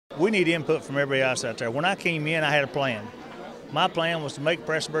we need input from everybody else out there. When I came in, I had a plan. My plan was to make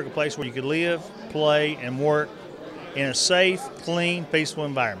Prestonsburg a place where you could live, play, and work in a safe, clean, peaceful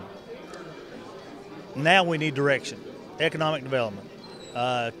environment. Now we need direction, economic development,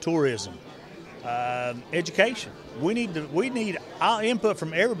 tourism, education. We need our input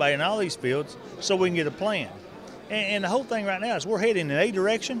from everybody in all these fields so we can get a plan. And the whole thing right now is we're heading in a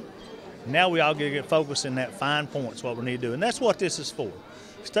direction. Now we all get focused in that fine points, what we need to do. And that's what this is for.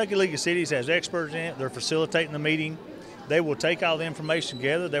 Kentucky League of Cities has experts in it. They're facilitating the meeting. They will take all the information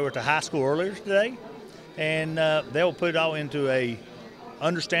together. They were at the high school earlier today, and they will put it all into a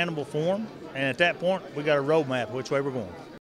understandable form. And at that point, we got a roadmap which way we're going.